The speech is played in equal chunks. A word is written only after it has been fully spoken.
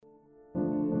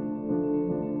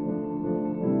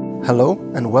Hello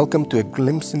and welcome to A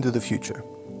Glimpse into the Future.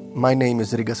 My name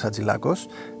is Rigas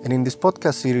Hadjilakos, and in this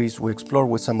podcast series we explore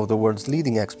with some of the world's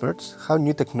leading experts how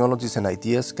new technologies and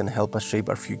ideas can help us shape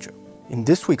our future. In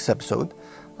this week's episode,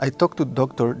 I talked to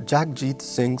Dr. Jagjit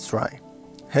Singh Rai,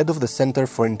 head of the Center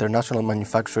for International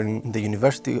Manufacturing in the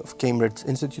University of Cambridge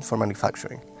Institute for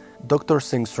Manufacturing. Dr.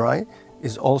 Singh Rai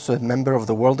is also a member of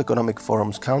the World Economic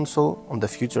Forum's Council on the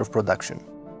Future of Production.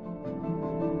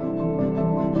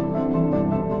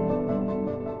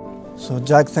 So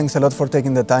Jack, thanks a lot for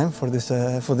taking the time for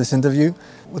this interview.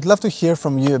 Would love to hear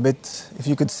from you a bit, if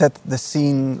you could set the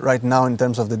scene right now in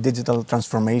terms of the digital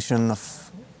transformation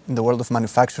in the world of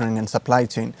manufacturing and supply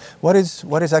chain. What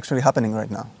is actually happening right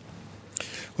now?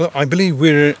 Well, I believe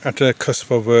we're at a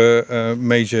cusp of a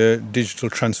major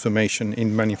digital transformation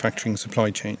in manufacturing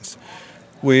supply chains.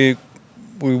 We're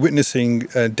witnessing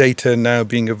data now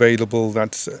being available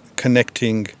that's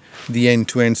connecting the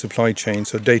end-to-end supply chain,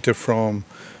 so data from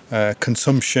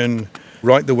consumption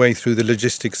right the way through the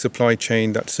logistics supply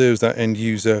chain that serves that end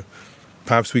user.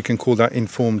 Perhaps we can call that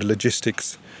informed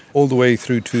logistics, all the way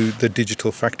through to the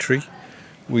digital factory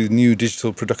with new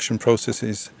digital production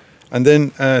processes. And then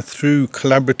through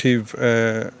collaborative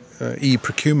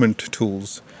e-procurement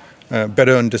tools,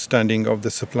 better understanding of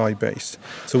the supply base.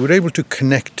 So we're able to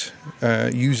connect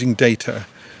using data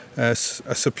a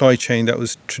supply chain that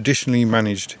was traditionally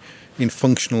managed in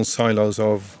functional silos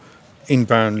of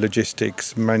inbound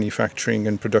logistics, manufacturing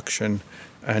and production,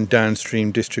 and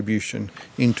downstream distribution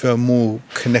into a more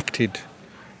connected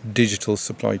digital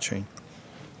supply chain.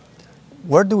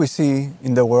 Where do we see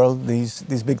in the world these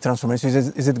big transformations?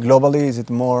 Is it globally? Is it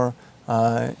more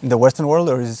in the Western world,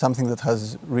 or is it something that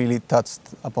has really touched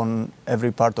upon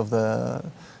every part of the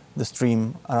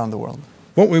stream around the world?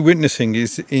 What we're witnessing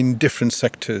is in different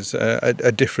sectors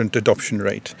a different adoption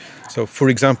rate. So, for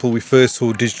example, we first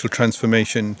saw digital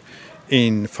transformation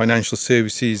in financial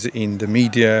services, in the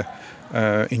media,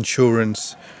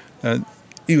 insurance.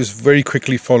 It was very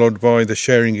quickly followed by the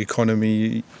sharing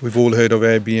economy. We've all heard of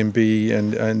Airbnb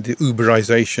and the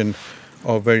Uberization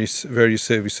of various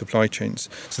service supply chains.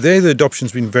 So there the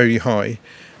adoption's been very high,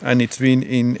 and it's been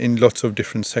in lots of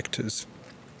different sectors.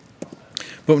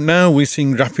 But now we're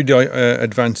seeing rapid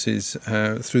advances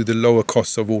through the lower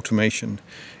costs of automation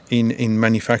in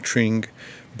manufacturing,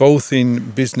 both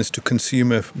in business to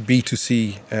consumer,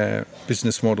 B2C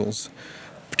business models,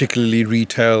 particularly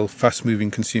retail,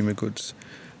 fast-moving consumer goods,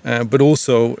 but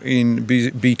also in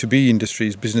B2B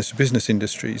industries, business-to-business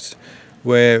industries,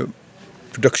 where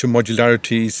production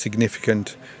modularity is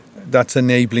significant. That's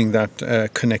enabling that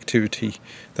connectivity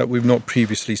that we've not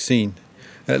previously seen.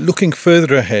 Looking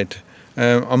further ahead,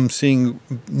 I'm seeing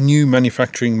new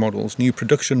manufacturing models, new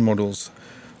production models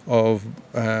of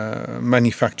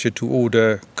manufacture to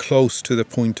order close to the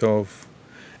point of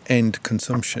end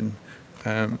consumption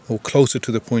or closer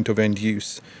to the point of end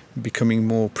use becoming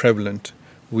more prevalent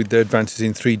with the advances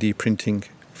in 3D printing,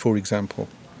 for example.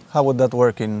 How would that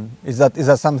work? Is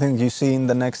that something you see in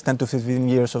the next 10 to 15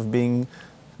 years of being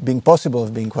possible,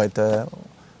 of being quite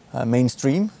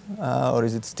mainstream, or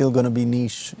is it still going to be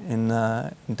niche in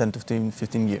 10 to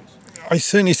 15 years? I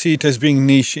certainly see it as being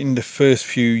niche in the first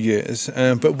few years,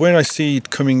 but where I see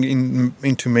it coming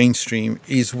into mainstream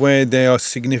is where there are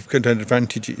significant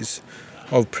advantages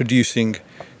of producing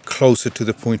closer to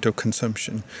the point of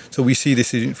consumption. So we see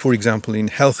this, for example, in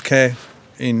healthcare,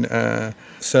 in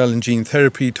cell and gene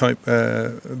therapy type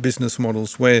business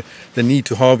models, where the need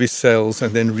to harvest cells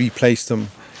and then replace them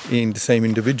in the same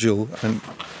individual and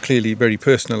clearly very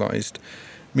personalized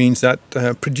means that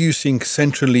producing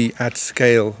centrally at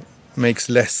scale makes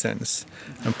less sense,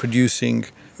 and producing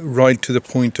right to the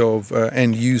point of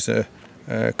end user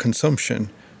consumption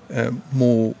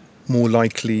more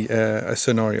likely a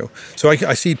scenario. So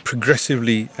I see it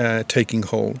progressively taking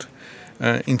hold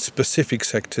in specific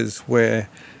sectors where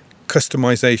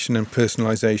customization and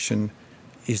personalization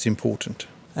is important.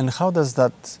 And how does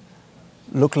that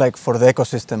look like for the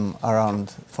ecosystem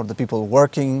around, for the people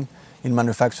working in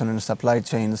manufacturing and supply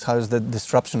chains? How is the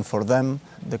disruption for them?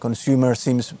 The consumer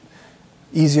seems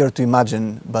easier to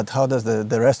imagine, but how does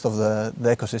the rest of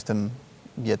the ecosystem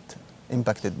get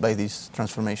impacted by this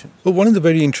transformation? Well, one of the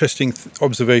very interesting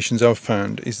observations I've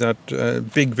found is that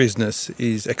big business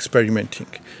is experimenting,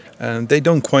 and they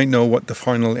don't quite know what the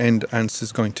final end answer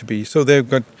is going to be. So they've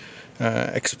got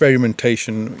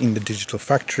experimentation in the digital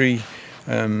factory,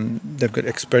 they've got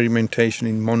experimentation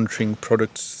in monitoring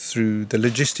products through the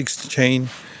logistics chain,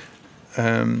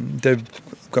 they've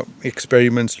got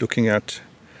experiments looking at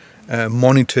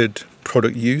monitored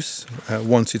product use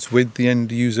once it's with the end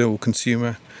user or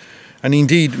consumer, and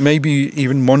indeed maybe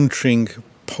even monitoring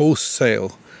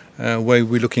post-sale where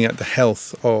we're looking at the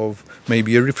health of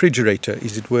maybe a refrigerator.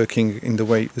 Is it working in the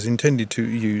way it was intended to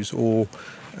use? Or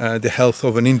the health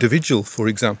of an individual, for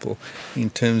example, in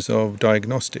terms of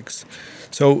diagnostics.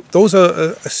 So those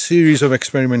are a series of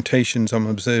experimentations I'm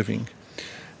observing.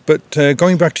 But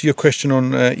going back to your question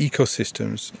on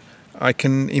ecosystems, I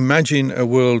can imagine a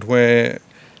world where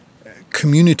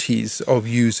communities of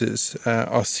users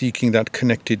are seeking that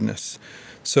connectedness.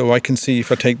 So I can see,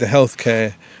 if I take the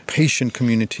healthcare patient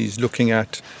communities looking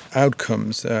at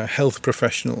outcomes, health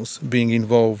professionals being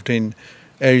involved in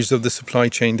areas of the supply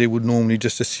chain they would normally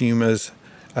just assume as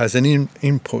an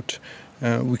input.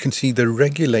 We can see the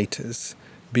regulators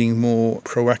being more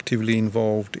proactively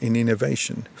involved in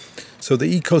innovation. So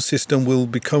the ecosystem will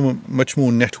become much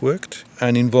more networked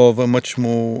and involve a much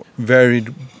more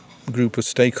varied group of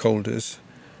stakeholders.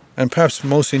 And perhaps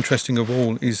most interesting of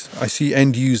all is I see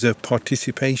end user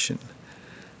participation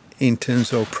in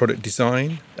terms of product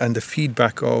design and the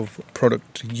feedback of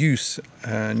product use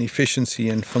and efficiency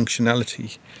and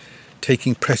functionality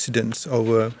taking precedence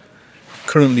over.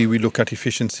 Currently we look at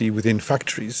efficiency within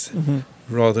factories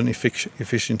rather than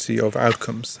efficiency of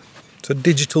outcomes. So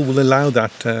digital will allow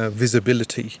that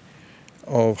visibility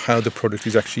of how the product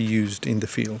is actually used in the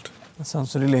field. That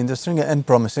sounds really interesting and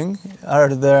promising.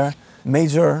 Are there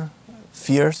major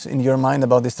fears in your mind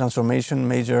about this transformation,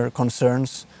 major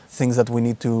concerns, things that we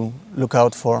need to look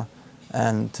out for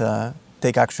and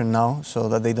take action now so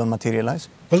that they don't materialize?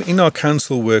 Well, in our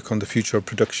council work on the future of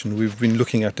production, we've been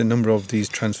looking at a number of these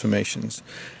transformations.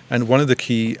 And one of the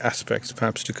key aspects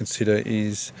perhaps to consider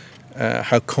is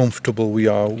how comfortable we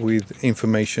are with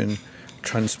information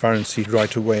transparency right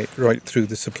through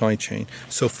the supply chain.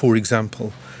 So, for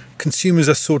example, consumers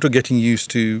are sort of getting used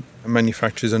to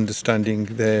manufacturers understanding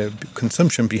their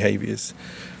consumption behaviours.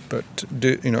 But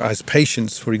as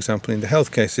patients, for example, in the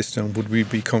healthcare system, would we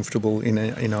be comfortable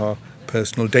in our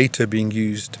personal data being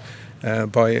used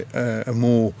by a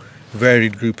more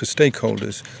varied group of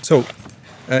stakeholders? So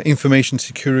information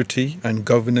security and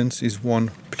governance is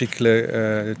one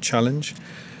particular challenge.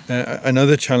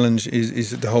 Another challenge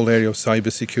is the whole area of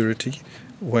cybersecurity,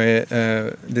 where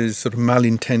there's sort of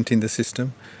malintent in the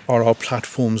system. Are our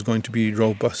platforms going to be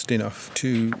robust enough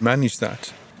to manage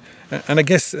that? And I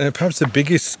guess perhaps the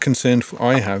biggest concern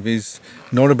I have is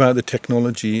not about the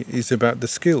technology, is about the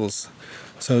skills.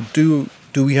 So do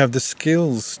we have the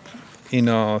skills in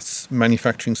our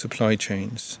manufacturing supply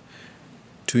chains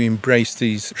to embrace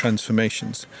these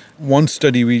transformations? One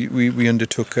study we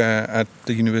undertook at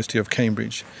the University of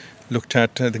Cambridge looked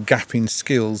at the gap in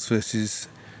skills versus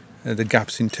the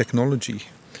gaps in technology.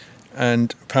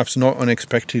 And perhaps not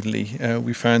unexpectedly,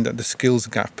 we found that the skills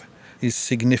gap is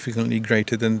significantly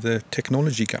greater than the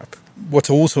technology gap. What's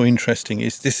also interesting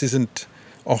is this isn't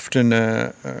often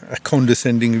a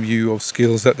condescending view of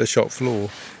skills at the shop floor.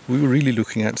 We were really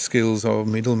looking at skills of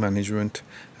middle management,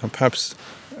 and perhaps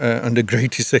under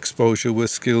greatest exposure were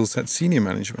skills at senior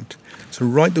management. So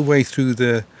right the way through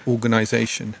the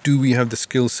organisation, do we have the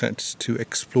skill sets to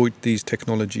exploit these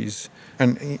technologies?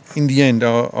 And in the end,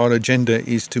 our agenda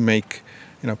is to make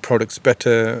products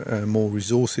better, more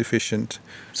resource efficient.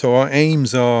 So our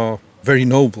aims are very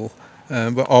noble,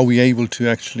 but are we able to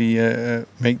actually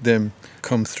make them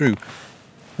come through?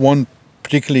 One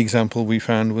particular example we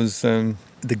found was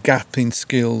the gap in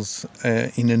skills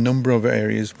in a number of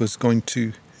areas was going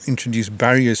to introduce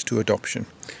barriers to adoption.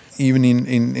 Even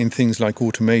in things like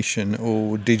automation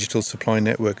or digital supply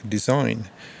network design,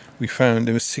 we found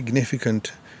there was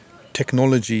significant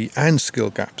technology and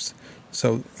skill gaps.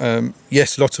 So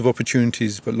yes, lots of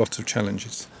opportunities, but lots of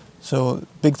challenges. So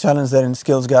big challenge there in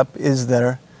skills gap. Is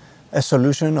there a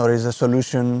solution, or is a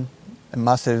solution a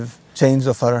massive change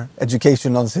of our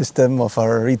educational system, of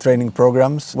our retraining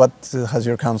programs? What has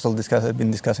your council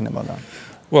been discussing about that?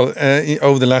 Well,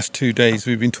 over the last 2 days,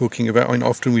 we've been talking about, and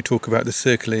often we talk about the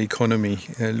circular economy,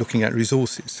 looking at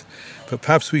resources. But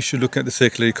perhaps we should look at the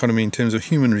circular economy in terms of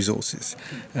human resources.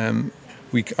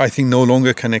 I think no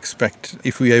longer can expect,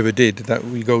 if we ever did, that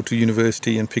we go to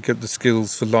university and pick up the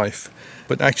skills for life.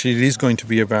 But actually it is going to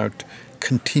be about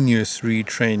continuous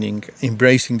retraining,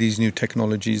 embracing these new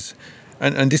technologies.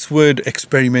 And this word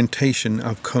experimentation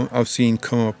I've seen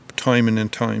come up time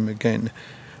and time again,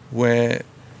 where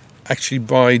actually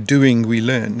by doing we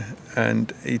learn,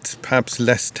 and it's perhaps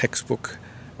less textbook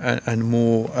and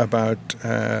more about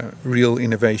real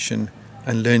innovation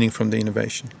and learning from the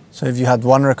innovation. So if you had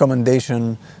one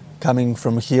recommendation coming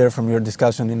from here, from your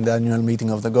discussion in the annual meeting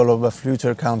of the Global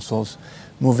Future Councils,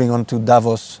 moving on to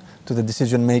Davos, to the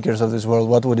decision makers of this world,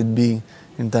 what would it be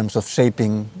in terms of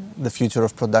shaping the future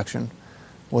of production?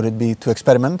 Would it be to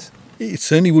experiment? It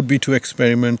certainly would be to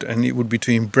experiment, and it would be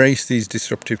to embrace these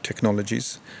disruptive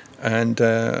technologies. And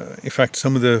in fact,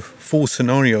 some of the 4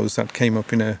 scenarios that came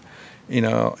up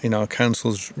in our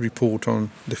council's report on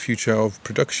the future of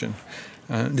production,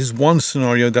 there's one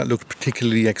scenario that looked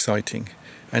particularly exciting,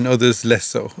 and others less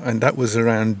so, and that was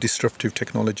around disruptive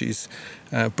technologies.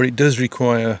 But it does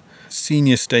require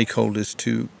senior stakeholders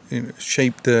to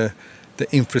shape the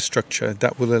infrastructure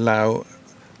that will allow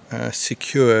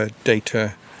secure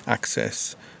data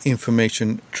access,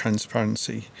 information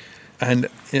transparency, and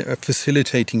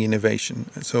facilitating innovation.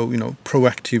 So,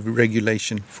 proactive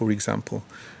regulation, for example,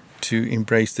 to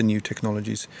embrace the new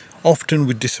technologies. Often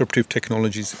with disruptive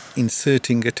technologies,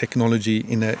 inserting a technology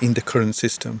in the current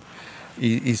system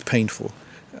is painful,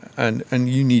 and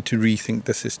you need to rethink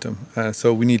the system.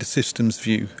 So we need a systems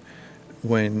view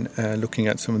when looking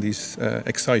at some of these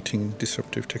exciting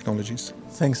disruptive technologies.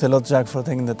 Thanks a lot, Jack, for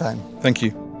taking the time. Thank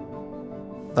you.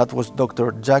 That was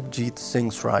Dr. Jagjit Singh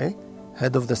Rai,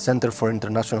 Head of the Centre for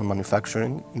International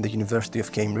Manufacturing in the University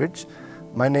of Cambridge.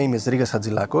 My name is Rigas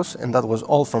Hadjilakos, and that was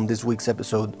all from this week's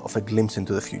episode of A Glimpse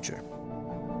into the Future.